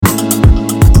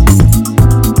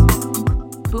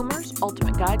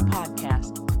Guide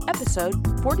Podcast,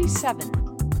 Episode 47.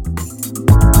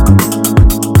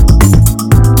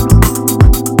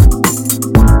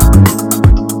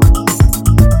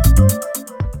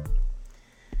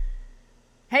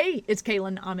 Hey, it's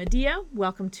Kaylin Amadeo.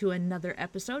 Welcome to another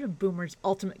episode of Boomer's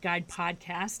Ultimate Guide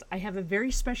Podcast. I have a very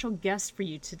special guest for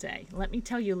you today. Let me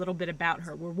tell you a little bit about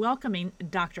her. We're welcoming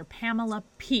Dr. Pamela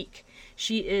Peeke.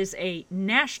 She is a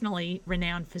nationally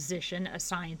renowned physician, a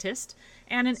scientist,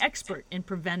 and an expert in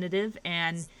preventative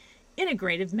and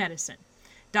integrative medicine.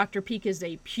 Dr. Peeke is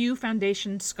a Pew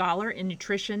Foundation Scholar in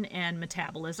Nutrition and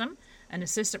Metabolism, an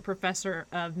assistant professor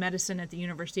of medicine at the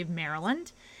University of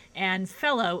Maryland, and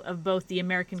fellow of both the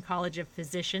American College of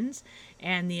Physicians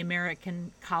and the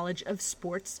American College of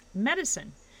Sports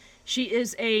Medicine. She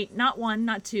is a not one,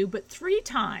 not two, but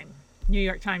three-time New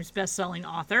York Times bestselling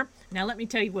author. Now let me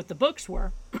tell you what the books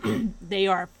were. They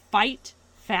are Fight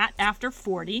Fat After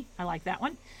 40. I like that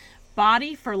one.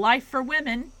 Body for Life for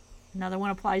Women. Another one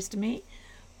applies to me.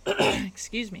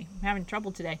 Excuse me, I'm having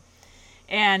trouble today.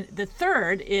 And the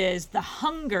third is the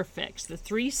Hunger Fix, the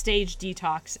 3-stage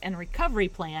detox and recovery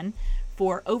plan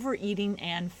for overeating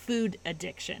and food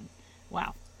addiction.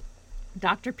 Wow.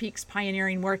 Dr. Peeke's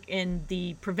pioneering work in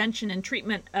the prevention and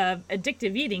treatment of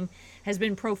addictive eating has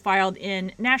been profiled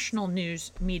in national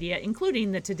news media,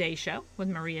 including the Today Show with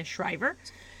Maria Shriver.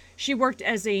 She worked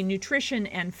as a nutrition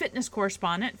and fitness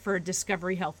correspondent for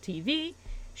Discovery Health TV.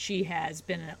 She has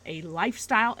been a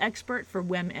lifestyle expert for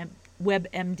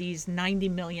WebMD's 90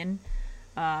 million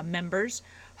members,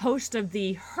 host of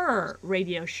the Her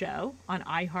radio show on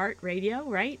iHeartRadio,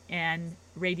 right, and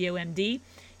Radio MD.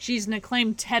 She's an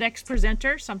acclaimed TEDx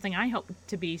presenter, something I hope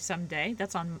to be someday.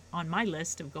 That's on my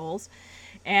list of goals.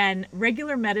 And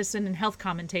regular medicine and health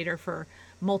commentator for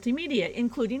multimedia,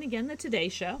 including, again, the Today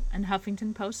Show and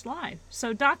Huffington Post Live.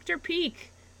 So, Dr. Peeke,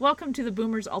 welcome to the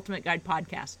Boomer's Ultimate Guide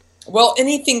Podcast. Well,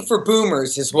 anything for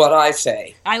boomers is what I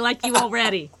say. I like you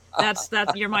already. That's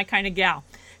you're my kind of gal.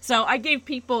 So I gave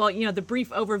people, the brief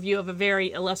overview of a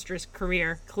very illustrious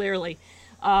career, clearly.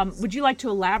 Would you like to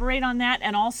elaborate on that?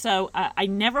 And also, I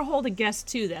never hold a guest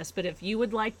to this, but if you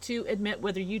would like to admit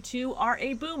whether you too are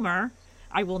a boomer,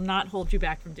 I will not hold you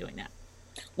back from doing that.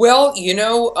 Well,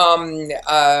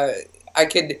 I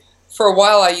could, for a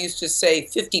while I used to say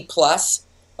 50 plus,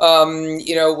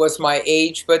 was my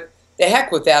age, but the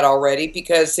heck with that already,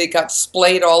 because it got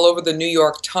splayed all over the New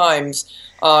York Times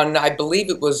on, I believe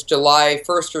it was July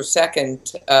 1st or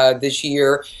 2nd this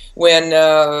year, when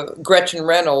Gretchen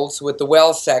Reynolds with the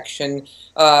Well section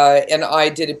and I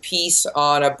did a piece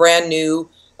on a brand new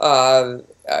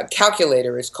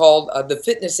calculator. It's called the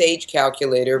Fitness Age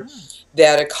Calculator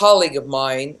that a colleague of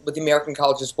mine with the American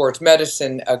College of Sports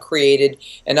Medicine created,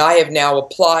 and I have now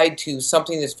applied to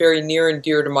something that's very near and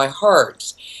dear to my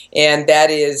heart, and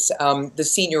that is the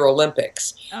Senior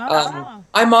Olympics.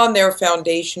 I'm on their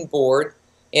foundation board,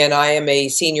 and I am a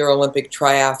senior Olympic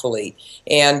triathlete.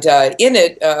 And in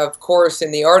it, of course,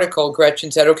 in the article, Gretchen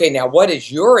said, okay, now what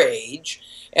is your age?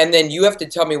 And then you have to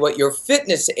tell me what your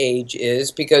fitness age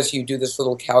is, because you do this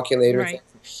little calculator thing.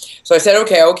 So I said,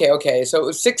 okay. So it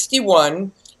was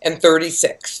 61 and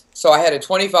 36. So I had a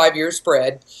 25-year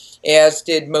spread, as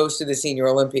did most of the senior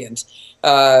Olympians.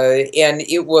 And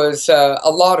it was a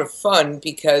lot of fun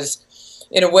because,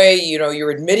 in a way,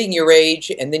 you're admitting your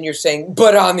age, and then you're saying,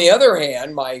 but on the other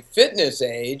hand, my fitness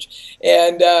age.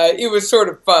 And it was sort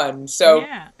of fun. So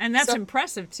yeah, and that's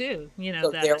impressive, too.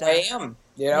 So there I am.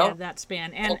 Yeah, that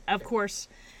span. And, of course,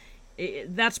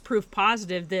 that's proof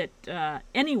positive that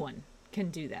anyone can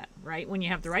do that, right? When you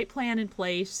have the right plan in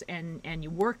place and you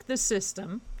work the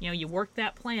system, you work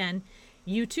that plan,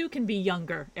 you too can be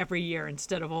younger every year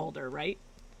instead of older, right?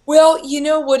 Well,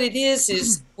 what it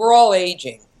is we're all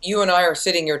aging. You and I are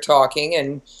sitting here talking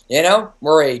and,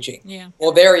 we're aging. Yeah.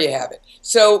 Well, there you have it.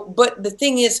 So, but the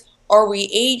thing is, are we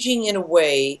aging in a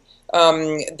way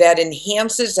that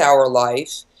enhances our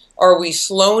life? Are we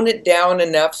slowing it down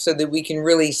enough so that we can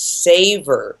really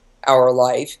savor our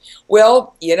life?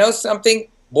 Well, something,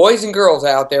 boys and girls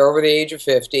out there over the age of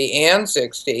 50 and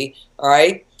 60, all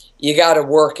right, you got to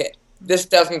work it. This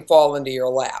doesn't fall into your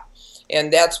lap.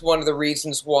 And that's one of the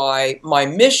reasons why my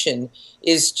mission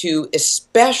is to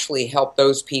especially help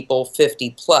those people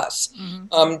 50 plus,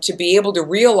 to be able to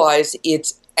realize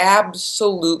it's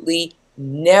absolutely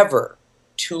never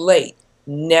too late.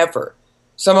 Never.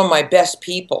 Some of my best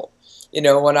people,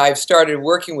 when I've started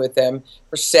working with them,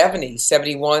 were 70,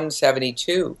 71,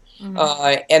 72.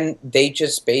 And they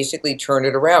just basically turn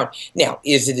it around. Now,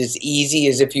 is it as easy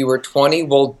as if you were 20?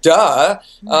 Well, duh.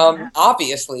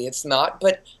 Obviously it's not,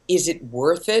 but is it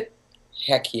worth it?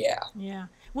 Heck yeah. Yeah.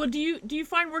 Well, do you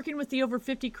find working with the over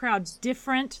 50 crowd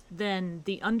different than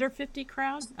the under 50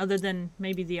 crowd, other than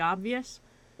maybe the obvious?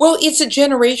 Well, it's a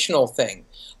generational thing.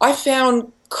 I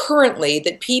found currently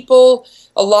that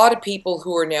a lot of people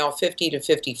who are now 50 to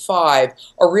 55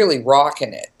 are really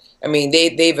rocking it. I mean,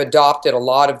 they've adopted a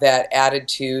lot of that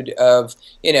attitude of,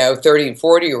 30 and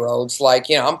 40-year-olds, like,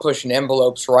 I'm pushing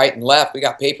envelopes right and left. We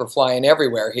got paper flying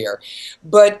everywhere here.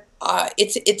 But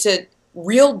it's a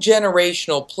real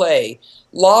generational play.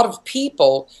 A lot of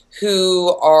people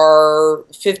who are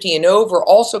 50 and over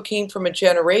also came from a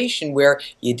generation where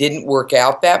you didn't work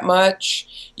out that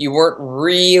much. You weren't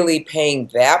really paying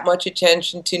that much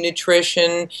attention to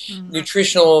nutrition. Mm-hmm.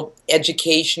 Nutritional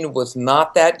education was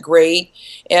not that great.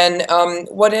 And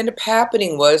what ended up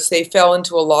happening was they fell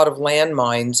into a lot of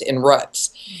landmines and ruts.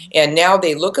 Mm-hmm. And now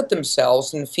they look at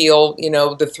themselves and feel,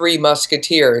 the three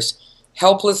musketeers: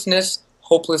 helplessness,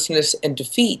 hopelessness, and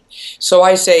defeat. So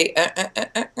I say,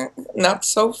 not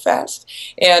so fast.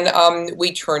 And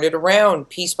we turn it around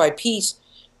piece by piece.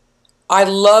 I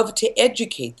love to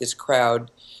educate this crowd.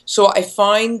 So I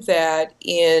find that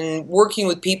in working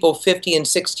with people 50 and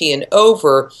 60 and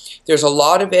over, there's a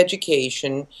lot of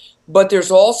education, but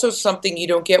there's also something you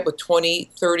don't get with 20,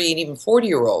 30, and even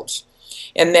 40-year-olds.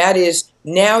 And that is,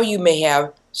 now you may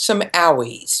have some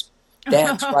owies.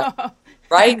 That's right. I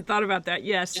Right? hadn't thought about that.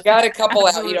 Yes. You got a couple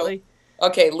out, Absolutely.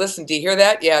 Okay, listen, do you hear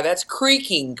that? Yeah, that's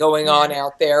creaking going on Yeah.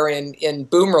 out there in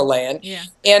Boomerland. Yeah.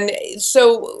 And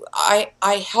so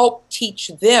I help teach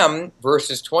them,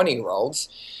 versus 20-year-olds,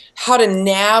 how to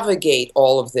navigate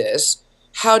all of this,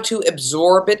 how to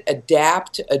absorb it,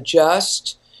 adapt,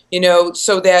 adjust,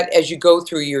 so that as you go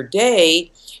through your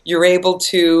day, you're able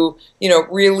to,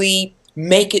 really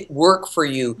make it work for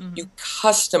you. Mm-hmm. You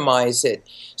customize it.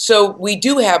 So we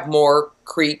do have more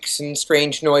creaks and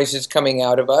strange noises coming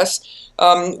out of us.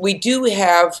 We do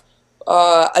have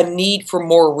a need for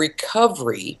more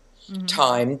recovery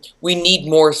time. We need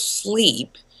more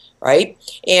sleep, right?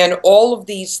 And all of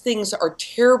these things are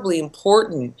terribly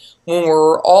important when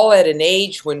we're all at an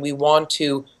age when we want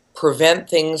to prevent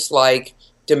things like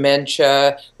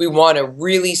dementia. We want to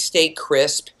really stay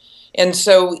crisp. And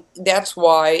so that's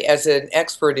why, as an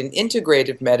expert in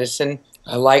integrative medicine,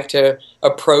 I like to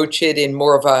approach it in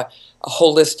more of a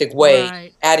holistic way,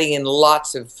 Right. adding in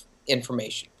lots of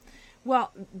information.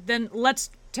 Well, then let's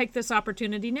take this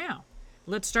opportunity now.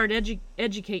 Let's start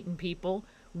educating people.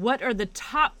 What are the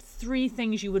top 3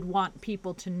 things you would want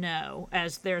people to know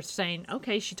as they're saying,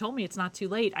 okay, she told me it's not too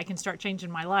late. I can start changing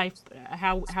my life.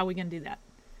 How are we going to do that?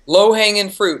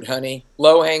 Low-hanging fruit, honey.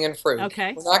 Low-hanging fruit.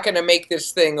 Okay. We're not going to make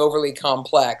this thing overly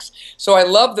complex. So I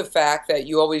love the fact that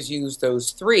you always use those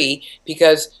 3,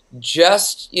 because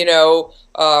just,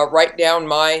 right down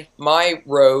my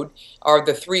road are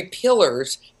the 3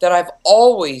 pillars that I've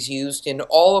always used in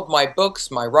all of my books,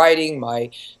 my writing,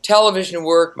 my television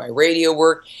work, my radio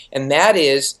work, and that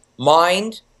is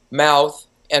mind, mouth,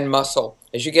 and muscle.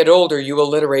 As you get older, you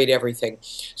alliterate everything.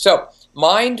 So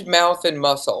mind, mouth, and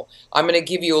muscle. I'm going to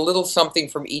give you a little something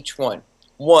from each one.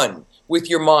 1, with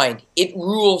your mind. It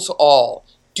rules all.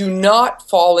 Do not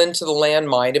fall into the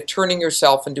landmine of turning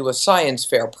yourself into a science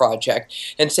fair project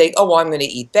and say, oh, I'm going to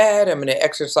eat that, I'm going to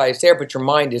exercise there, but your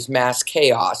mind is mass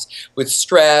chaos with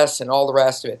stress and all the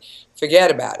rest of it.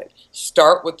 Forget about it.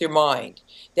 Start with your mind.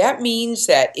 That means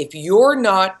that if you're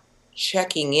not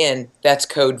checking in, that's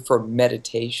code for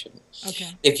meditation.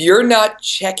 Okay. If you're not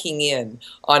checking in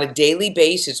on a daily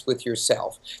basis with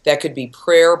yourself, that could be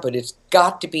prayer, but it's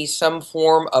got to be some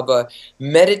form of a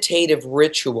meditative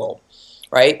ritual,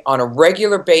 right, on a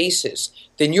regular basis,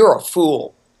 then you're a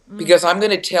fool. Because I'm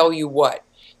going to tell you what,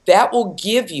 that will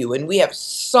give you, and we have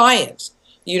science.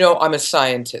 I'm a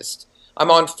scientist.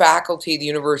 I'm on faculty at the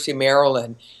University of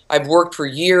Maryland. I've worked for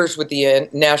years with the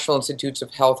National Institutes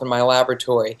of Health in my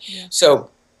laboratory. Yeah.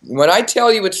 So when I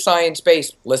tell you it's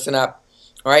science-based, listen up.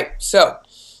 All right? So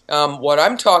what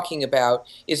I'm talking about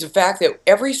is the fact that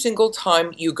every single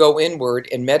time you go inward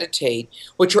and meditate,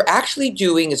 what you're actually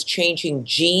doing is changing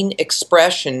gene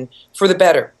expression for the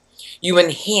better. You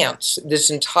enhance this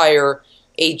entire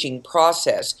aging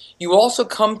process. You also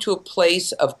come to a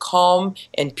place of calm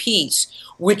and peace,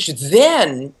 which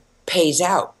then pays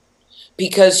out,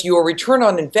 because your return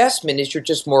on investment is you're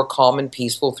just more calm and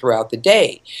peaceful throughout the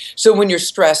day. So when you're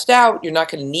stressed out, you're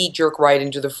not going to knee-jerk right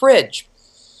into the fridge.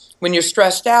 When you're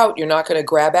stressed out, you're not going to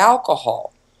grab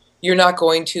alcohol. You're not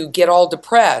going to get all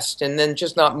depressed and then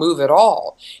just not move at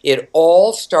all. It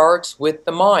all starts with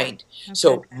the mind. Okay.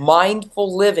 So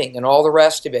mindful living and all the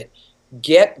rest of it.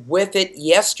 Get with it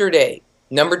yesterday.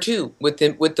 Number 2, with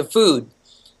the food.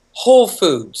 Whole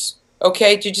foods.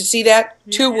 Okay, did you see that?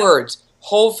 Yeah. 2 words.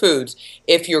 Whole foods.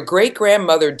 If your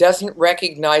great-grandmother doesn't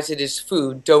recognize it as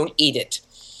food, don't eat it.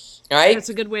 All right? That's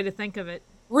a good way to think of it.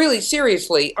 Really,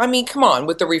 seriously, I mean, come on,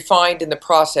 with the refined and the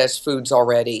processed foods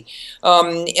already.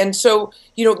 And so,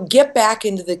 get back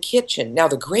into the kitchen. Now,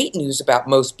 the great news about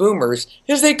most boomers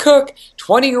is they cook.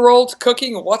 20-year-olds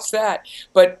cooking, what's that?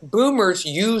 But boomers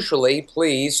usually,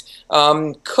 please,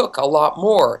 cook a lot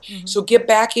more. Mm-hmm. So get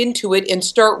back into it and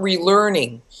start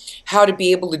relearning how to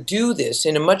be able to do this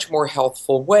in a much more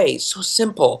healthful way. So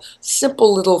simple,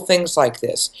 simple little things like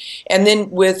this. And then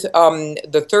with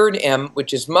the third M,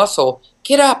 which is muscle,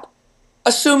 get up,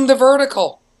 assume the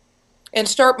vertical, and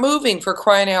start moving, for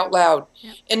crying out loud.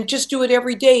 Yep. And just do it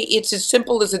every day. It's as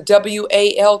simple as a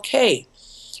WALK.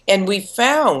 And we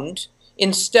found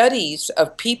in studies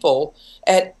of people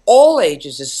at all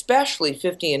ages, especially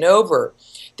 50 and over,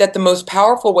 that the most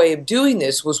powerful way of doing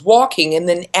this was walking and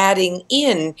then adding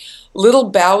in little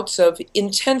bouts of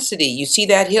intensity. You see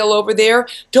that hill over there?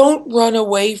 Don't run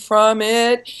away from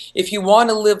it. If you want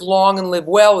to live long and live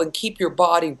well and keep your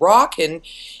body rocking,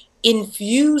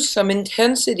 infuse some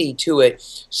intensity to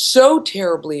it. So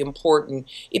terribly important.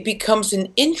 It becomes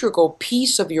an integral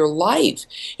piece of your life.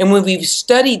 And when we've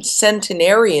studied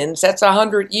centenarians, that's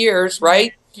 100 years,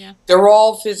 right? Yeah. They're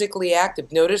all physically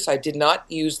active. Notice I did not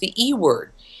use the E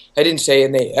word. I didn't say,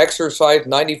 and they exercise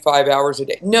 95 hours a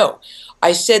day. No,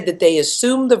 I said that they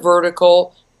assume the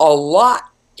vertical a lot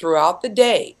throughout the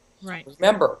day. Right.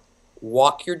 Remember,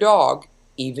 walk your dog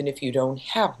even if you don't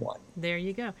have one. There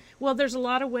you go. Well, there's a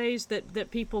lot of ways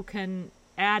that people can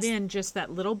add in just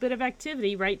that little bit of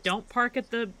activity, right? Don't park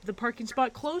at the parking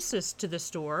spot closest to the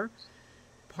store.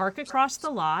 Park across the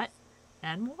lot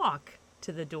and walk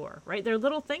to the door, right? There are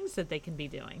little things that they can be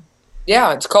doing.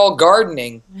 Yeah, it's called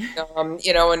gardening.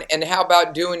 And how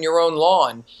about doing your own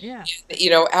lawn? Yeah.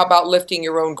 How about lifting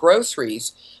your own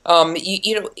groceries?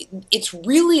 It's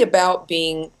really about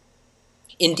being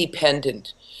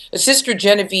independent. Sister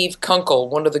Genevieve Kunkel,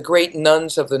 one of the great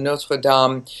nuns of the Notre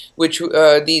Dame, which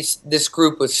this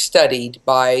group was studied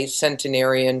by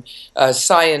centenarian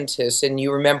scientists, and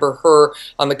you remember her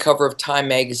on the cover of Time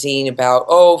magazine about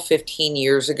 15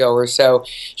 years ago or so.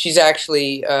 She's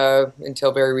actually,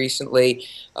 until very recently,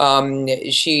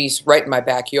 she's right in my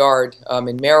backyard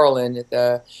in Maryland at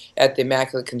the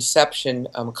Immaculate Conception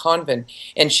convent,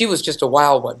 and she was just a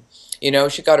wild one.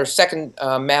 She got her second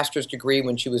master's degree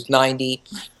when she was 90,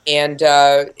 and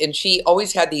she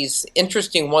always had these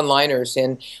interesting one-liners.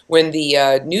 And when the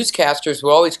newscasters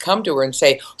would always come to her and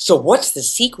say, "So what's the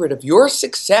secret of your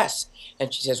success?"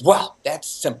 And she says, "Well, that's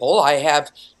simple. I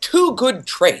have two good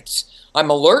traits. I'm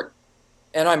alert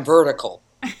and I'm vertical."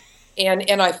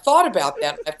 And I thought about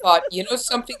that. I thought,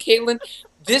 something, Caitlin?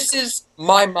 This is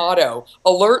my motto,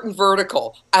 alert and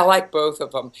vertical. I like both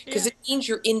of them because it means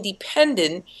you're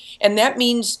independent, and that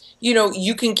means,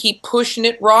 you can keep pushing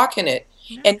it, rocking it.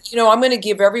 Yeah. And, I'm going to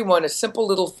give everyone a simple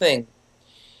little thing.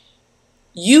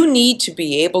 You need to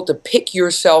be able to pick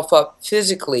yourself up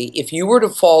physically if you were to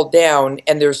fall down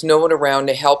and there's no one around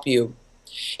to help you.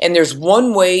 And there's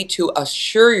one way to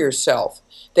assure yourself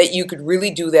that you could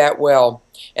really do that well,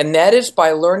 and that is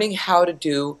by learning how to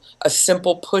do a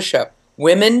simple push-up.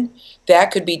 Women,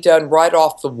 that could be done right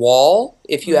off the wall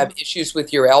if you have issues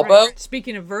with your elbow. Right.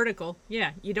 Speaking of vertical,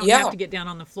 you don't have to get down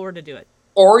on the floor to do it.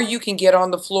 Or you can get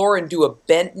on the floor and do a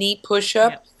bent knee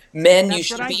push-up. Yep. Men, That's you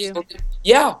should be able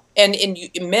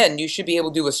to, men, you should be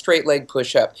able to do a straight leg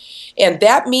push-up. And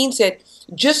that means that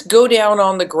just go down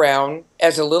on the ground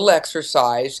as a little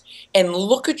exercise and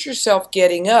look at yourself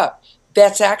getting up.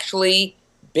 That's actually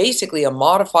basically a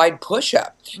modified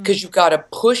push-up because you've got to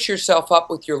push yourself up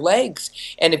with your legs.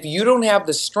 And if you don't have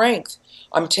the strength,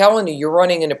 I'm telling you, you're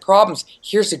running into problems.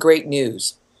 Here's the great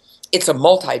news. It's a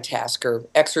multitasker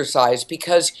exercise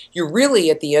because you're really,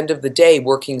 at the end of the day,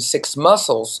 working 6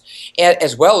 muscles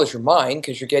as well as your mind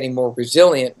because you're getting more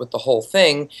resilient with the whole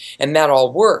thing, and that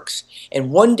all works.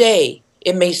 And one day,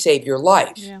 it may save your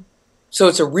life. Yeah. So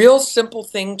it's a real simple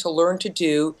thing to learn to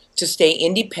do to stay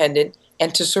independent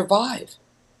and to survive.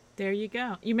 There you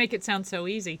go. You make it sound so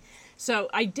easy. So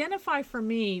identify for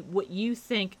me what you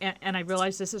think, and I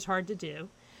realize this is hard to do,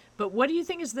 but what do you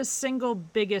think is the single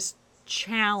biggest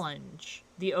challenge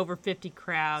the over 50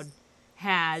 crowd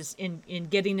has in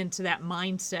getting into that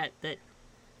mindset that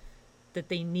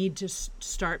they need to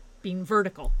start being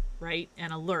vertical, right,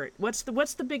 and alert? What's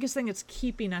the biggest thing that's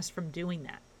keeping us from doing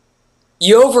that?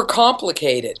 You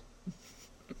overcomplicate it.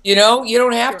 You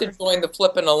don't have to join the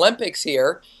flippin' Olympics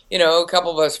here. A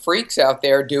couple of us freaks out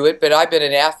there do it, but I've been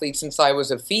an athlete since I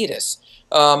was a fetus.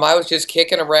 I was just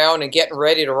kicking around and getting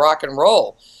ready to rock and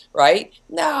roll, right?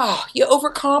 No, you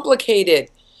overcomplicate it.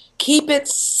 Keep it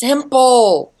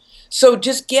simple. So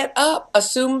just get up,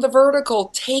 assume the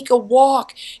vertical, take a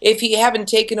walk. If you haven't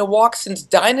taken a walk since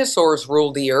dinosaurs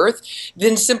ruled the earth,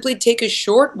 then simply take a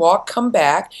short walk, come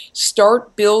back,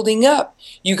 start building up.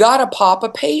 You got to pop a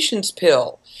patience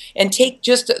pill and take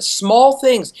just small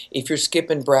things. If you're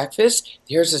skipping breakfast,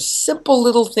 there's a simple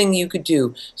little thing you could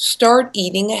do. Start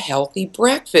eating a healthy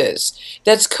breakfast.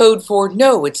 That's code for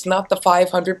no, it's not the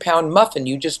 500-pound muffin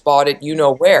you just bought at you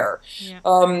know where. Yeah.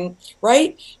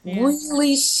 Right? Yeah.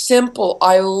 Really simple.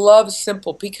 I love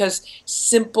simple because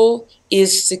simple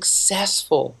is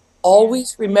successful.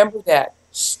 Always remember that.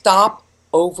 Stop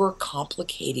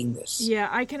overcomplicating this. Yeah,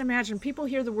 I can imagine people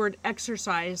hear the word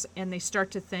exercise and they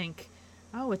start to think,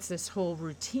 "Oh, it's this whole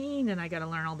routine, and I got to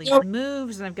learn all these Nope.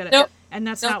 moves, and I've got to." Nope. And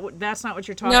that's Nope. not what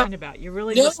you're Nope. talking about. You're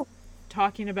really No. just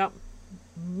talking about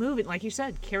moving, like you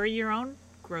said, carry your own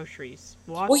groceries,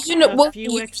 walk Well, you know, a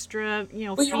few extra,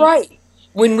 well, feet you're right.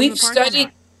 When from we've the parking studied,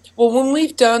 lot.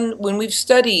 well, when we've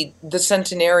studied the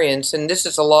centenarians, and this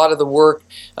is a lot of the work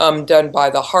done by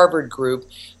the Harvard group,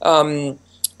 um,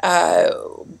 uh,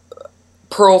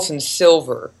 Pearls and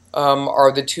Silver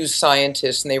are the two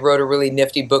scientists, and they wrote a really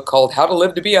nifty book called How to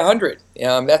Live to Be 100.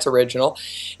 That's original.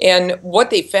 And what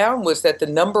they found was that the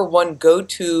number one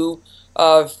go-to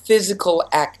physical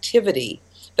activity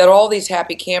that all these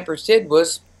happy campers did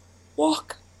was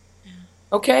walk.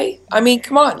 Okay? I mean,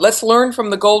 come on. Let's learn from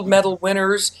the gold medal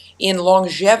winners in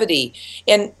longevity.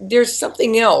 And there's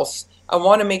something else I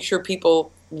want to make sure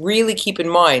people really keep in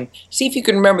mind. See if you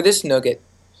can remember this nugget.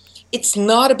 It's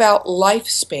not about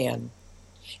lifespan.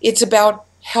 It's about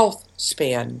health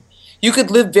span. You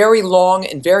could live very long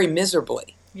and very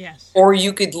miserably. Yes. Or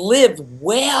you could live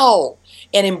well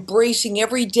and embracing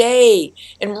every day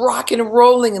and rocking and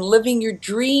rolling and living your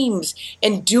dreams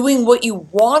and doing what you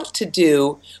want to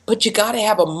do, but you got to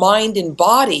have a mind and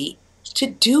body to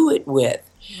do it with.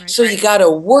 Right. So you got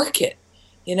to work it.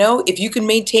 If you can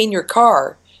maintain your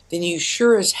car, then you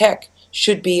sure as heck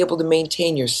should be able to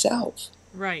maintain yourself.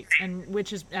 Right. And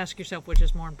ask yourself which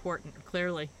is more important,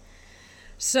 clearly.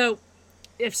 So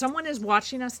if someone is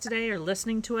watching us today or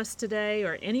listening to us today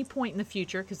or any point in the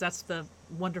future, because that's the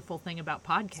wonderful thing about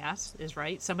podcasts is,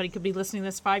 right, somebody could be listening to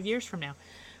this 5 years from now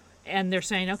and they're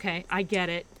saying, okay, I get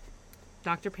it.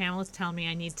 Dr. Pamela's telling me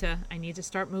I need to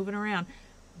start moving around.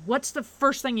 What's the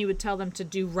first thing you would tell them to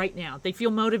do right now? They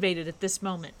feel motivated at this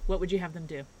moment. What would you have them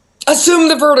do? Assume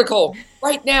the vertical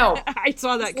right now. I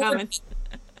saw that coming.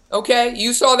 Okay,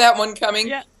 you saw that one coming.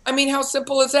 Yeah. I mean, how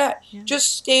simple is that? Yeah.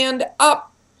 Just stand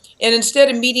up. And instead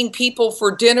of meeting people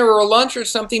for dinner or lunch or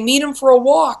something, meet them for a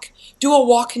walk. Do a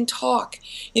walk and talk.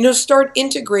 Start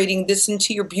integrating this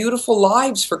into your beautiful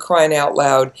lives, for crying out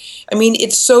loud. I mean,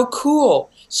 it's so cool.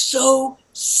 So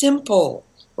simple,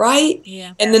 right?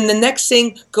 Yeah. And then the next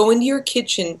thing, go into your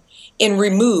kitchen and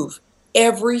remove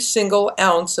every single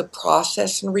ounce of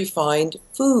processed and refined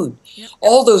food. Yep.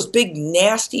 All those big,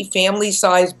 nasty,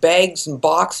 family-sized bags and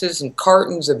boxes and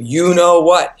cartons of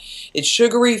you-know-what. It's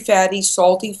sugary, fatty,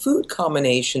 salty food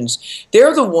combinations.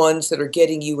 They're the ones that are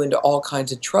getting you into all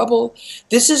kinds of trouble.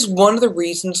 This is one of the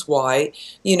reasons why,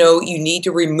 you need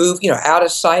to remove, out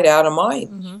of sight, out of mind.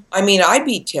 Mm-hmm. I mean, I'd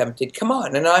be tempted. Come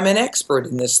on, and I'm an expert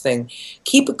in this thing.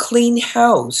 Keep a clean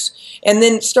house and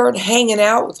then start hanging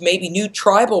out with maybe new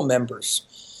tribal members.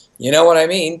 You know what I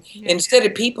mean? Yeah. Instead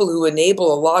of people who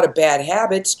enable a lot of bad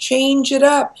habits, change it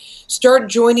up. Start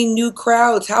joining new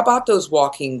crowds. How about those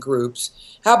walking groups?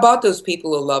 How about those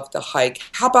people who love to hike?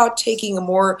 How about taking a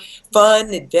more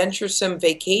fun, adventuresome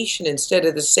vacation instead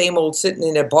of the same old sitting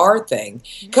in a bar thing?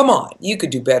 Yeah. Come on, you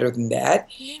could do better than that.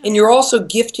 Yeah. And you're also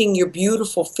gifting your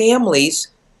beautiful families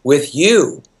with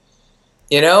you.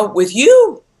 With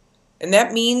you. And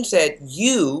that means that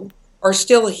you are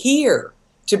still here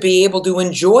to be able to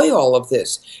enjoy all of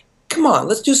this. Come on,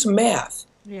 let's do some math.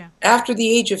 Yeah. After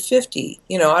the age of 50,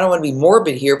 I don't want to be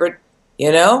morbid here, but,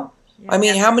 Yeah. I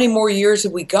mean, how many more years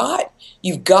have we got?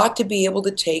 You've got to be able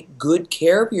to take good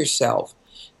care of yourself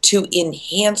to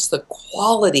enhance the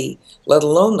quality, let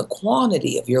alone the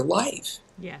quantity of your life.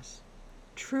 Yes.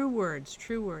 True words,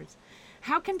 true words.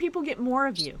 How can people get more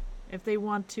of you if they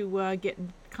want to get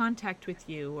in contact with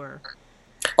you or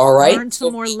All right. learn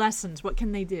some more lessons? What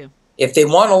can they do? If they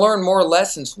want to learn more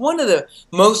lessons, one of the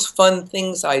most fun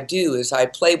things I do is I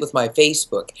play with my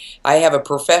Facebook. I have a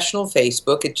professional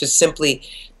Facebook. It's just simply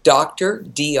Dr.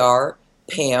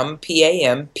 Pam,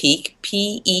 P-A-M, Peeke,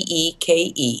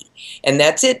 P-E-E-K-E. And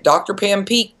that's it, Dr. Pam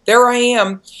Peeke. There I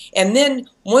am. And then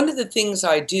one of the things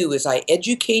I do is I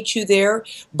educate you there,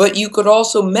 but you could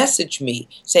also message me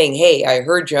saying, hey, I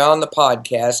heard you on the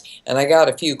podcast, and I got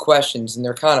a few questions, and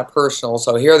they're kind of personal,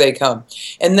 so here they come.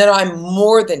 And then I'm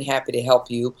more than happy to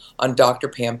help you on Dr.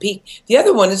 Pam Peeke. The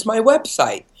other one is my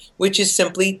website, which is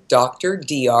simply Dr.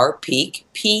 Peeke,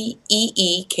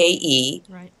 P-E-E-K-E,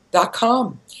 Right.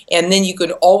 .com. And then you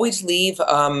could always leave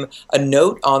a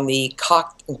note on the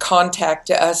contact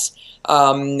us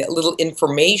little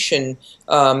information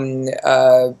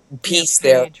piece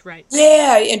there. Right.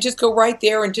 Yeah, and just go right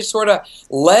there and just sort of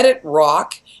let it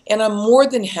rock. And I'm more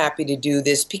than happy to do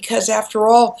this because, after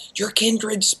all, you're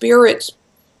kindred spirits.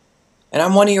 And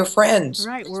I'm one of your friends.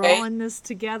 Right, we're Okay? all in this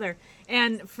together.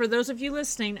 And for those of you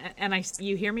listening, and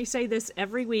you hear me say this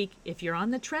every week, if you're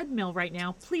on the treadmill right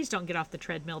now, please don't get off the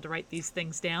treadmill to write these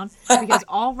things down, because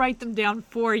I'll write them down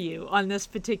for you on this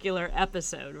particular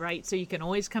episode, right? So you can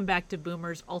always come back to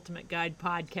Boomer's Ultimate Guide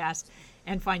podcast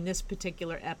and find this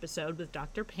particular episode with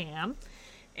Dr. Pam,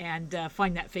 and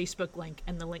find that Facebook link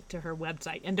and the link to her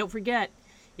website. And don't forget,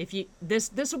 if you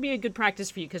this will be a good practice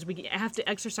for you, because we have to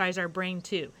exercise our brain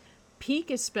too.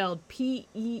 Peeke is spelled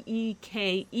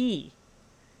P-E-E-K-E.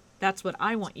 That's what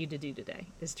I want you to do today,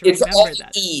 is to remember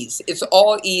that. It's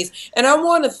all ease. And I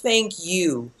want to thank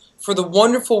you for the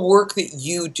wonderful work that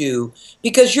you do,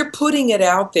 because you're putting it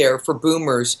out there for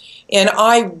boomers. And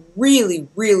I really,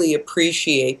 really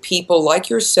appreciate people like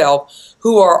yourself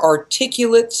who are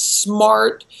articulate,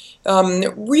 smart,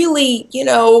 really,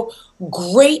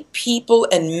 great people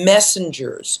and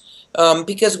messengers.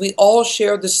 Because we all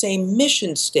share the same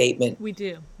mission statement. We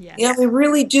do, yes. Yeah, we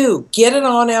really do. Get it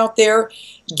on out there.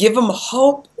 Give them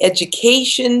hope,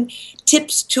 education,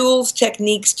 tips, tools,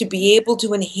 techniques to be able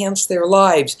to enhance their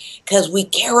lives, because we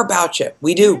care about you.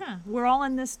 We do. Yeah, we're all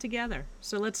in this together.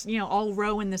 So let's, all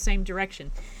row in the same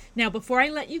direction. Now, before I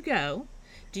let you go,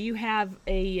 do you have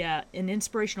an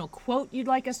inspirational quote you'd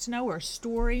like us to know, or a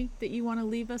story that you want to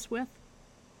leave us with?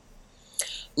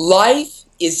 Life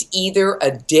is either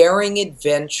a daring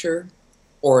adventure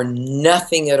or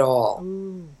nothing at all.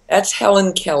 Ooh. That's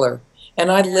Helen Keller, and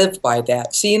I live by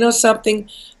that. So you know something?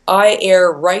 I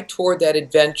err right toward that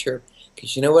adventure,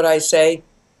 because you know what I say?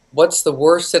 What's the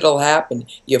worst that'll happen?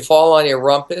 You fall on your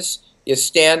rumpus, you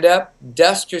stand up,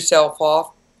 dust yourself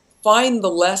off, find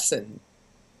the lesson,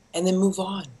 and then move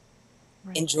on.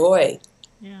 Right. Enjoy.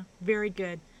 Yeah, very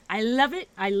good. I love it.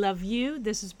 I love you.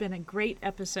 This has been a great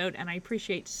episode, and I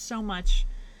appreciate so much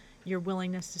your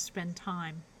willingness to spend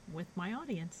time with my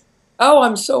audience. Oh,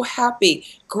 I'm so happy.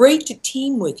 Great to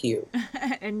team with you.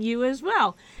 And you as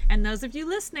well. And those of you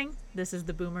listening, this is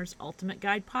the Boomer's Ultimate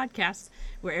Guide podcast,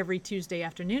 where every Tuesday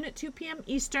afternoon at 2 p.m.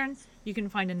 Eastern, you can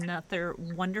find another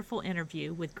wonderful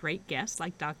interview with great guests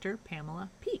like Dr. Pamela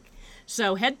Peeke.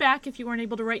 So head back if you weren't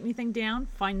able to write anything down.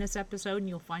 Find this episode, and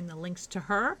you'll find the links to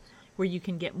her, where you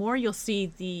can get more. You'll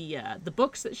see the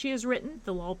books that she has written.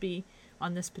 They'll all be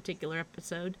on this particular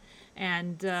episode.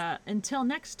 And until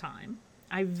next time,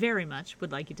 I very much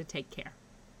would like you to take care.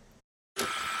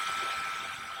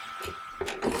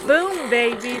 Boom,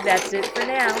 baby. That's it for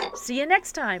now. See you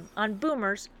next time on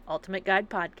Boomer's Ultimate Guide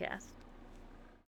Podcast.